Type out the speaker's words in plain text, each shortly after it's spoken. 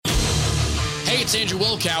Hey, it's Andrew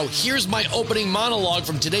Wilkow. Here's my opening monologue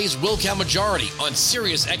from today's Wilkow Majority on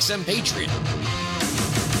Sirius XM Patriot.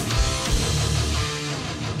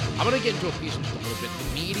 I'm going to get into a piece in just a little bit.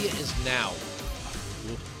 The media is now,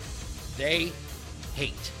 they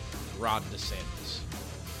hate Ron DeSantis.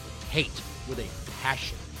 Hate with a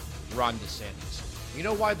passion Ron DeSantis. You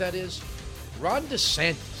know why that is? Ron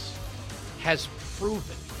DeSantis has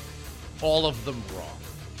proven all of them wrong.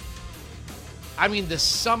 I mean, the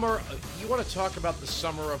summer, you want to talk about the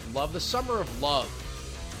summer of love? The summer of love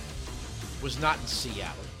was not in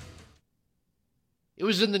Seattle. It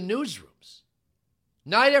was in the newsrooms.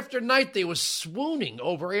 Night after night, they were swooning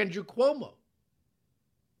over Andrew Cuomo.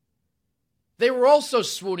 They were also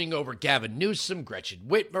swooning over Gavin Newsom, Gretchen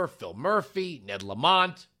Whitmer, Phil Murphy, Ned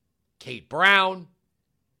Lamont, Kate Brown,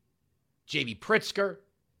 J.B. Pritzker.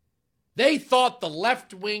 They thought the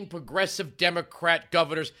left-wing progressive Democrat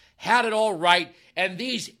governors had it all right, and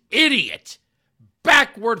these idiot,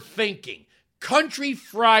 backward-thinking,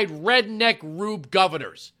 country-fried, redneck rube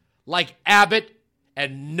governors like Abbott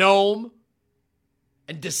and Nome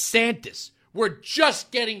and DeSantis were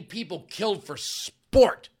just getting people killed for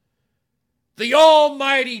sport. The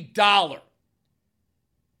almighty dollar.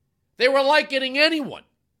 They were likening anyone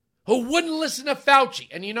who wouldn't listen to Fauci.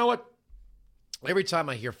 And you know what? Every time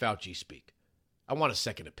I hear Fauci speak, I want a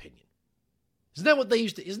second opinion. Isn't that what they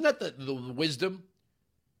used to? Isn't that the wisdom?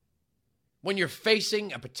 When you're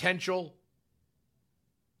facing a potential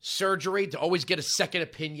surgery, to always get a second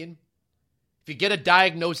opinion. If you get a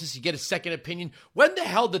diagnosis, you get a second opinion. When the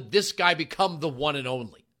hell did this guy become the one and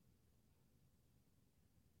only?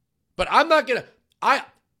 But I'm not going to, I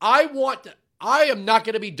am not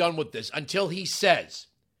going to be done with this until he says,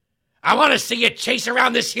 I want to see you chase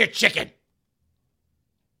around this here chicken.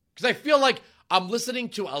 Because I feel like I'm listening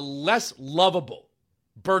to a less lovable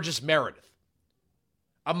Burgess Meredith.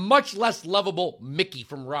 A much less lovable Mickey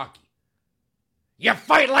from Rocky. You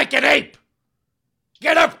fight like an ape.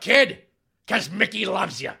 Get up, kid, because Mickey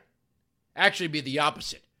loves you. Actually, be the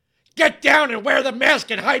opposite. Get down and wear the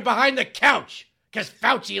mask and hide behind the couch, because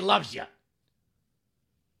Fauci loves you.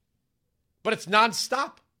 But it's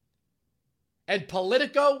nonstop. And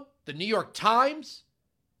Politico, the New York Times,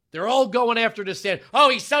 they're all going after DeSantis. Oh,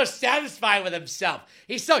 he's so satisfied with himself.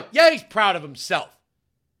 He's proud of himself.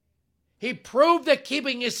 He proved that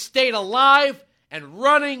keeping his state alive and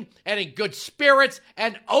running and in good spirits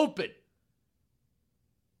and open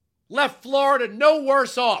left Florida no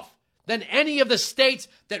worse off than any of the states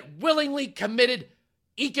that willingly committed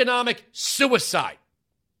economic suicide.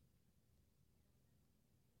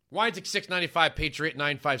 Weinzig 695 Patriot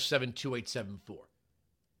 957-2874.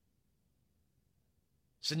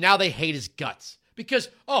 So now they hate his guts because,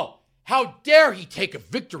 how dare he take a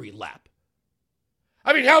victory lap?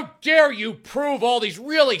 I mean, how dare you prove all these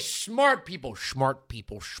really smart people in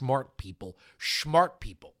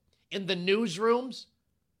the newsrooms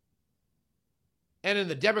and in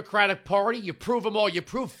the Democratic Party? You prove them all. You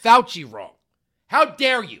prove Fauci wrong. How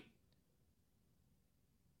dare you?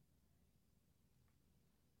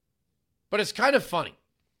 But it's kind of funny.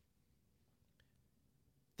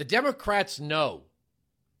 The Democrats know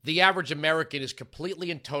the average American is completely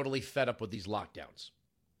and totally fed up with these lockdowns.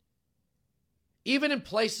 Even in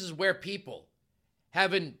places where people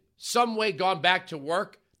have in some way gone back to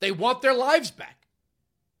work, they want their lives back.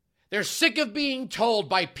 They're sick of being told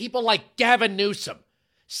by people like Gavin Newsom,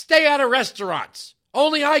 stay out of restaurants.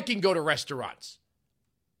 Only I can go to restaurants.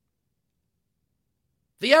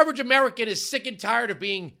 The average American is sick and tired of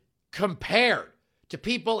being compared to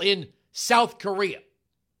people in South Korea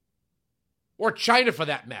or China for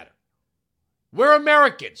that matter. We're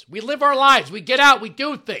Americans. We live our lives. We get out. We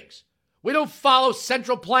do things. We don't follow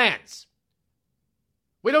central plans.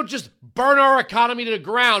 We don't just burn our economy to the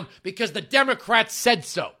ground because the Democrats said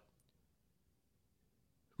so.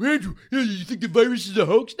 Andrew, you think the virus is a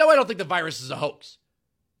hoax? No, I don't think the virus is a hoax.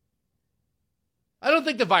 I don't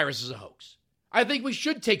think the virus is a hoax. I think we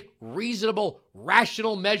should take reasonable,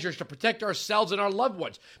 rational measures to protect ourselves and our loved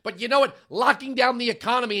ones. But you know what? Locking down the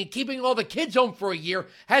economy and keeping all the kids home for a year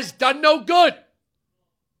has done no good.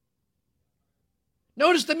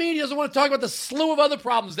 Notice the media doesn't want to talk about the slew of other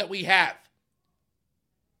problems that we have.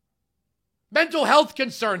 Mental health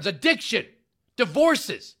concerns, addiction,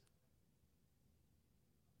 divorces.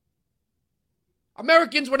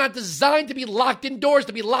 Americans were not designed to be locked indoors,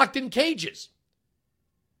 to be locked in cages.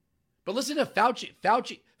 But listen to Fauci.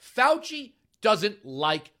 Fauci doesn't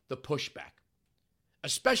like the pushback,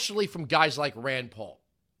 especially from guys like Rand Paul.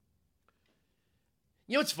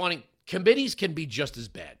 You know what's funny? Committees can be just as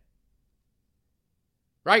bad.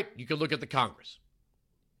 Right? You can look at the Congress.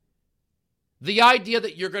 The idea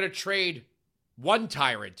that you're going to trade one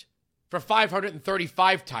tyrant for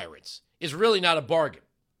 535 tyrants is really not a bargain.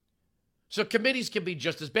 So committees can be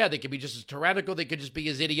just as bad. They can be just as tyrannical. They could just be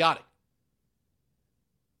as idiotic.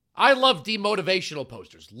 I love demotivational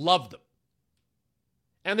posters. Love them.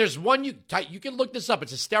 And there's one you can look this up.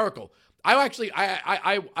 It's hysterical.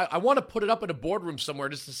 I want to put it up in a boardroom somewhere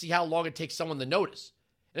just to see how long it takes someone to notice.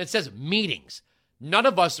 And it says meetings. None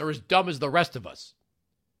of us are as dumb as the rest of us.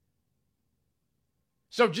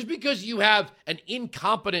 So just because you have an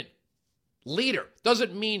incompetent leader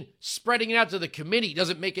doesn't mean spreading it out to the committee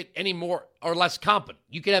doesn't make it any more or less competent.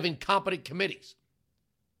 You can have incompetent committees.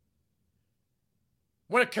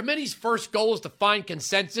 When a committee's first goal is to find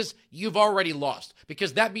consensus, you've already lost,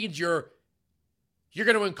 because that means you're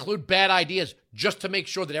going to include bad ideas just to make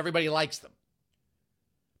sure that everybody likes them.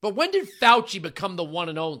 But when did Fauci become the one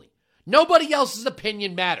and only? Nobody else's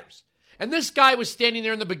opinion matters. And this guy was standing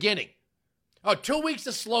there in the beginning. Oh, 2 weeks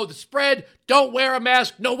to slow the spread. Don't wear a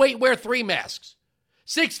mask. No, wait, wear 3 masks.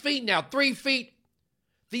 6 feet now, 3 feet.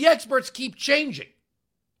 The experts keep changing.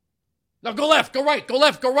 Now go left, go right, go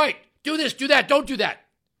left, go right. Do this, do that, don't do that.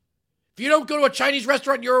 If you don't go to a Chinese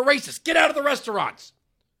restaurant, you're a racist. Get out of the restaurants.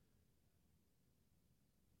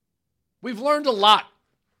 We've learned a lot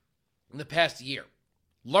in the past year.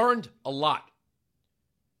 Learned a lot.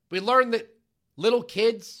 We learned that little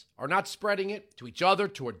kids are not spreading it to each other,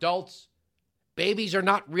 to adults. Babies are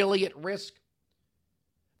not really at risk.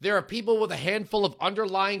 There are people with a handful of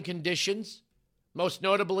underlying conditions, most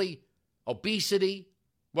notably obesity,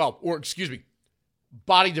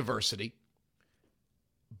 body diversity.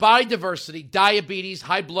 Body diversity, diabetes,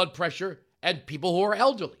 high blood pressure, and people who are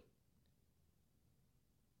elderly.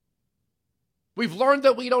 We've learned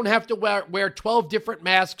that we don't have to wear 12 different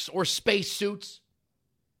masks or space suits.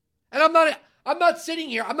 And I'm not sitting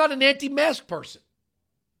here, I'm not an anti-mask person.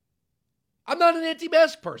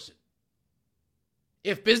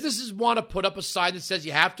 If businesses want to put up a sign that says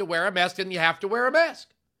you have to wear a mask, then you have to wear a mask.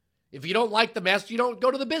 If you don't like the mask, you don't go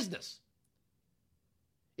to the business.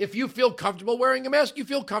 If you feel comfortable wearing a mask, you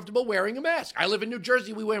feel comfortable wearing a mask. I live in New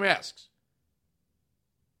Jersey, we wear masks.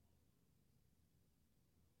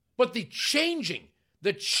 But the changing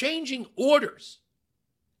orders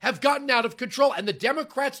have gotten out of control, and the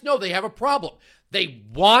Democrats know they have a problem. They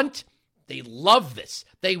love this.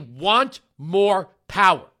 They want more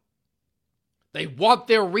power. They want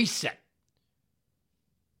their reset.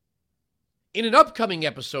 In an upcoming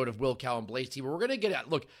episode of Will Cal and Blaze TV, we're going to get at,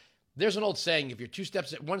 look, there's an old saying, if you're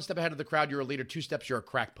one step ahead of the crowd, you're a leader. 2 steps, you're a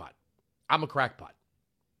crackpot. I'm a crackpot.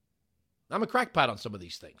 I'm a crackpot on some of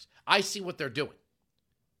these things. I see what they're doing.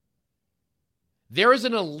 There is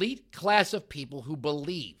an elite class of people who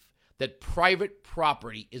believe that private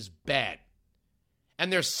property is bad.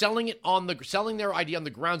 And they're selling their idea on the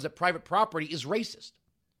grounds that private property is racist.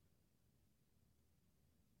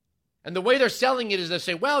 And the way they're selling it is they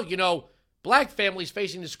say, well, black families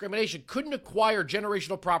facing discrimination couldn't acquire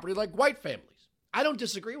generational property like white families. I don't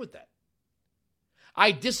disagree with that.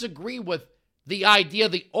 I disagree with the idea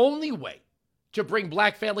the only way to bring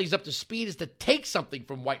black families up to speed is to take something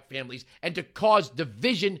from white families and to cause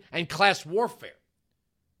division and class warfare.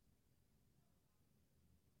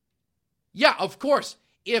 Yeah, of course,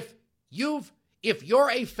 if you're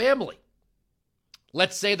a family,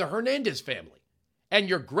 let's say the Hernandez family, and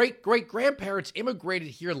your great-great-grandparents immigrated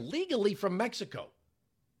here legally from Mexico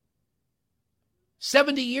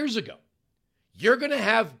 70 years ago, you're going to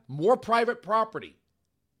have more private property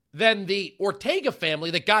than the Ortega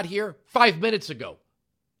family that got here 5 minutes ago,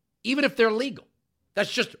 even if they're legal.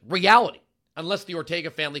 That's just reality, unless the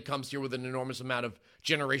Ortega family comes here with an enormous amount of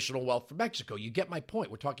generational wealth from Mexico. You get my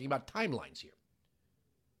point. We're talking about timelines here.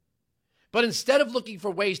 But instead of looking for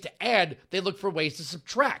ways to add, they look for ways to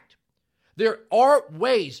subtract. There are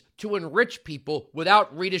ways to enrich people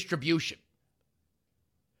without redistribution.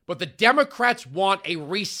 But the Democrats want a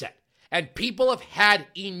reset. And people have had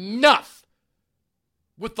enough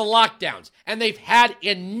with the lockdowns. And they've had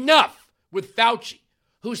enough with Fauci,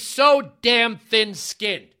 who's so damn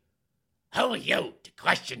thin-skinned. Who are you to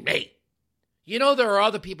question me? There are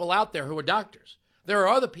other people out there who are doctors. There are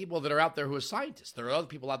other people that are out there who are scientists. There are other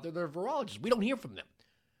people out there that are virologists. We don't hear from them.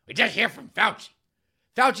 We just hear from Fauci.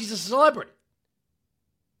 Fauci's a celebrity.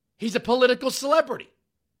 He's a political celebrity.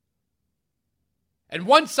 And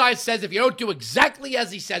one side says if you don't do exactly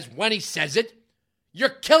as he says when he says it, you're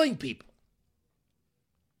killing people.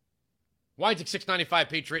 Weinzig 695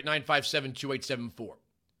 Patriot 957-2874.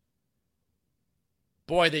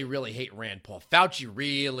 Boy, they really hate Rand Paul. Fauci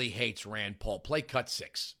really hates Rand Paul. Play cut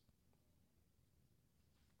 6.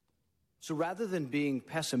 So rather than being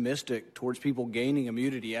pessimistic towards people gaining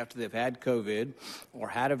immunity after they've had COVID or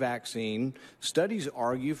had a vaccine, studies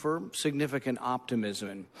argue for significant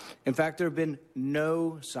optimism. In fact, there have been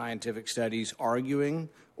no scientific studies arguing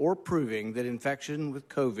or proving that infection with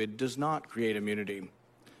COVID does not create immunity.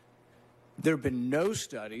 There have been no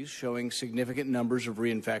studies showing significant numbers of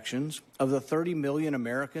reinfections. Of the 30 million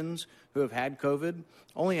Americans who have had COVID,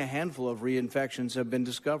 only a handful of reinfections have been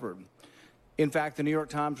discovered. In fact, the New York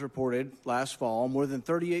Times reported last fall more than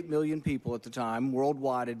 38 million people at the time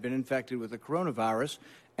worldwide had been infected with the coronavirus,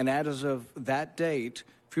 and as of that date,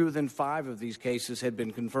 fewer than 5 of these cases had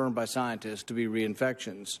been confirmed by scientists to be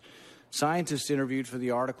reinfections. Scientists interviewed for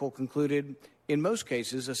the article concluded, in most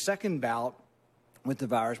cases, a second bout with the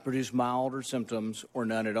virus produced milder symptoms or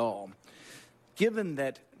none at all. Given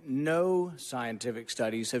that no scientific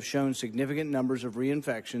studies have shown significant numbers of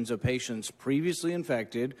reinfections of patients previously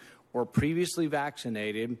infected or previously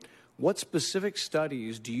vaccinated, what specific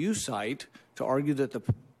studies do you cite to argue that the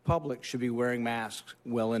public should be wearing masks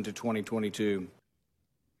well into 2022?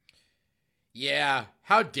 Yeah,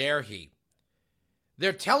 how dare he?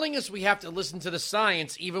 They're telling us we have to listen to the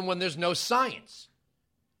science even when there's no science.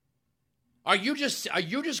 Are you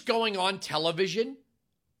just going on television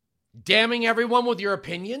damning everyone with your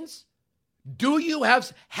opinions? Do you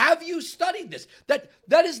have you studied this?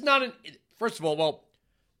 That is not an, first of all,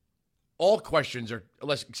 all questions are,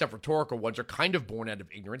 except rhetorical ones, are kind of born out of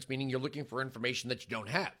ignorance, meaning you're looking for information that you don't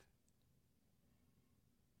have.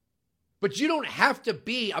 But you don't have to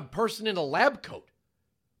be a person in a lab coat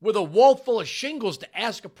with a wall full of shingles to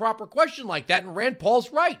ask a proper question like that, and Rand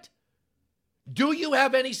Paul's right. Do you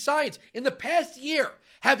have any science? In the past year,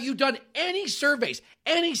 have you done any surveys,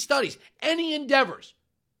 any studies, any endeavors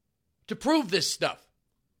to prove this stuff?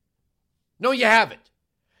 No, you haven't.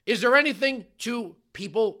 Is there anything to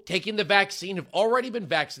people taking the vaccine who've already been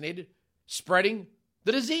vaccinated spreading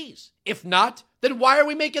the disease? If not, then why are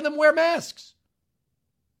we making them wear masks?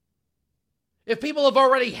 If people have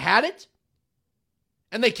already had it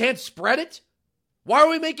and they can't spread it, why are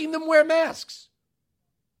we making them wear masks?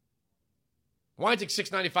 Weinzig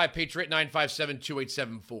 695 Patriot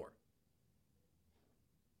 957-2874.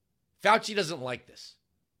 Fauci doesn't like this.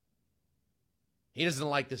 He doesn't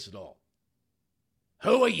like this at all.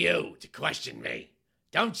 Who are you to question me?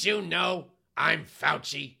 Don't you know I'm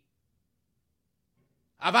Fauci?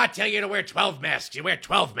 If I tell you to wear 12 masks, you wear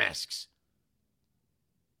 12 masks.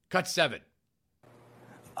 Cut 7.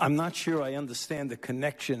 I'm not sure I understand the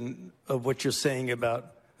connection of what you're saying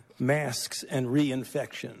about masks and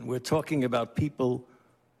reinfection. We're talking about people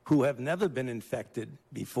who have never been infected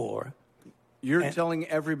before. You're telling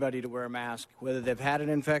everybody to wear a mask, whether they've had an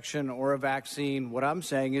infection or a vaccine. What I'm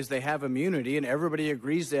saying is they have immunity, and everybody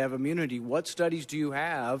agrees they have immunity. What studies do you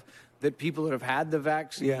have that people that have had the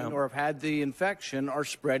vaccine or have had the infection are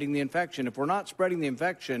spreading the infection? If we're not spreading the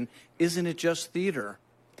infection, isn't it just theater?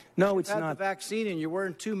 No, it's not. You had the vaccine and you're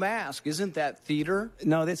wearing 2 masks. Isn't that theater?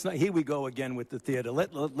 No, that's not. Here we go again with the theater.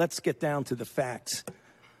 Let's get down to the facts.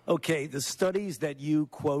 Okay, the studies that you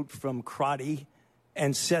quote from Crotty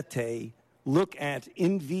and Sete look at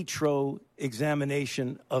in vitro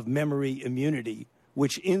examination of memory immunity,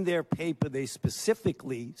 which in their paper they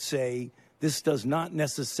specifically say this does not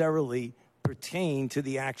necessarily pertain to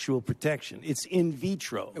the actual protection. It's in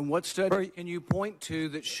vitro. And what studies can you point to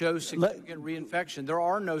that show significant reinfection? There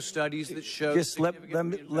are no studies that show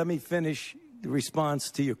let me finish the response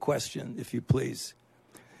to your question, if you please.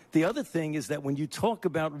 The other thing is that when you talk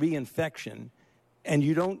about reinfection and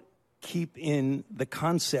you don't keep in the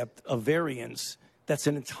concept of variants, that's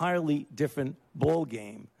an entirely different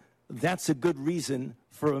ballgame. That's a good reason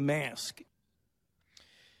for a mask.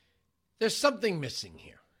 There's something missing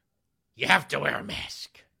here. You have to wear a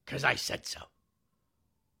mask, because I said so.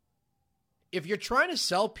 If you're trying to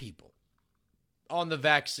sell people on the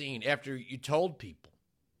vaccine after you told people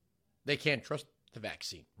they can't trust the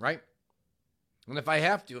vaccine, right? And if I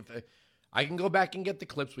have to, I can go back and get the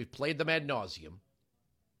clips. We've played them ad nauseum.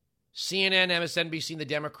 CNN, MSNBC, and the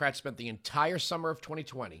Democrats spent the entire summer of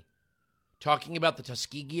 2020 talking about the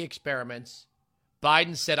Tuskegee experiments.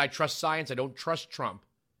 Biden said, I trust science, I don't trust Trump.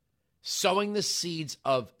 Sowing the seeds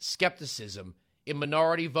of skepticism in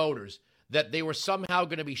minority voters that they were somehow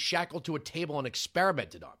going to be shackled to a table and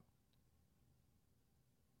experimented on.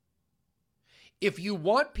 If you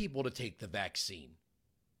want people to take the vaccine,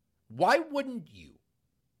 why wouldn't you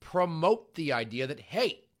promote the idea that,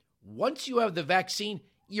 hey, once you have the vaccine,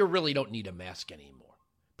 you really don't need a mask anymore?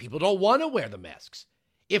 People don't want to wear the masks.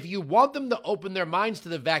 If you want them to open their minds to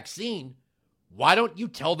the vaccine, why don't you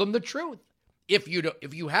tell them the truth? If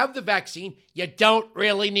you have the vaccine, you don't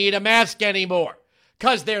really need a mask anymore.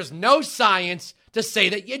 Because there's no science to say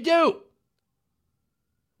that you do.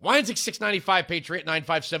 Weinzig 695 Patriot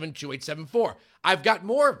 957-2874. I've got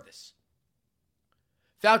more of this.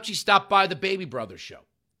 Fauci stopped by the Baby Brothers show.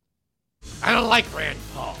 I don't like Rand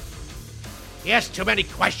Paul. He asks too many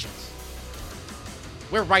questions.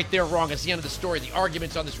 We're right there wrong. It's the end of the story. The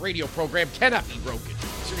arguments on this radio program cannot be broken.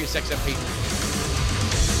 Sirius XM Patriot.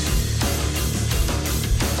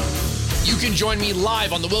 You can join me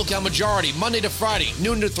live on the Wilkow Majority, Monday to Friday,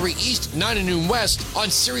 noon to 3 East, 9 to noon West, on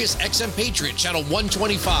Sirius XM Patriot, channel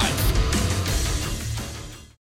 125.